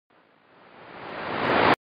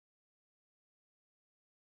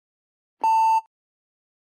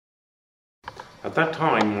At that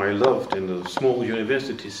time I lived in the small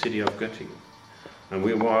university city of Göttingen, and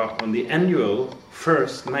we were on the annual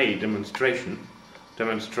 1st May demonstration,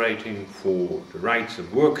 demonstrating for the rights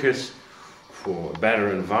of workers, for a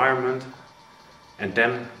better environment, and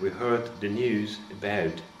then we heard the news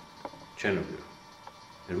about Chernobyl.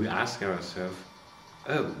 And we asked ourselves,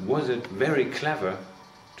 oh, was it very clever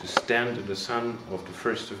to stand in the sun of the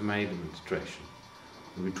 1st of May demonstration?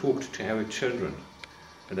 And we talked to our children,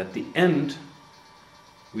 and at the end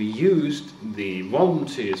we used the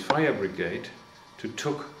volunteers fire brigade to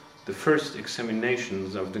took the first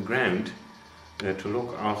examinations of the ground to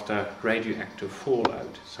look after radioactive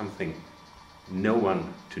fallout, something no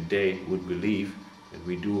one today would believe that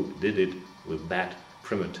we did it with that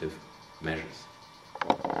primitive measures.